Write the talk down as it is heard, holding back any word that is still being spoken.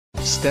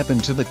Step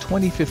into the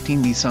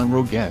 2015 Nissan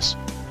Rogue S.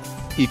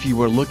 If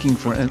you are looking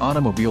for an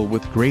automobile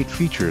with great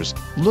features,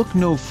 look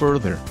no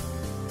further.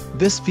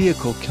 This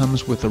vehicle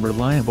comes with a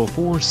reliable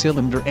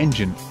 4-cylinder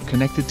engine,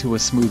 connected to a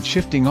smooth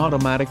shifting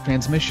automatic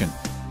transmission.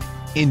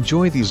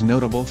 Enjoy these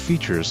notable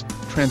features: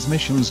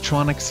 transmission's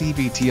Tronic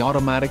CVT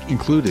automatic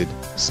included,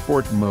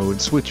 sport mode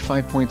switch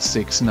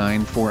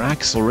 5.694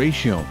 axle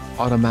ratio,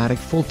 automatic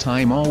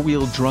full-time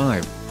all-wheel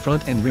drive,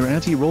 front and rear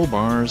anti-roll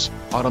bars,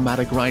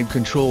 automatic ride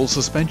control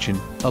suspension,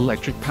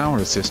 electric power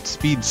assist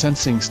speed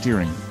sensing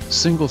steering,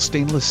 single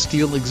stainless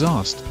steel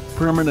exhaust,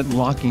 permanent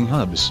locking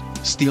hubs,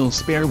 steel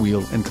spare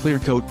wheel and clear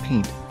coat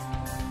paint.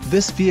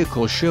 This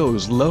vehicle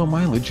shows low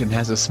mileage and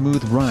has a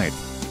smooth ride.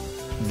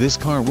 This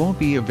car won't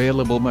be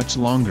available much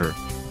longer.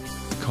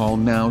 Call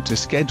now to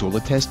schedule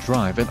a test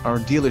drive at our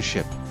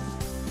dealership.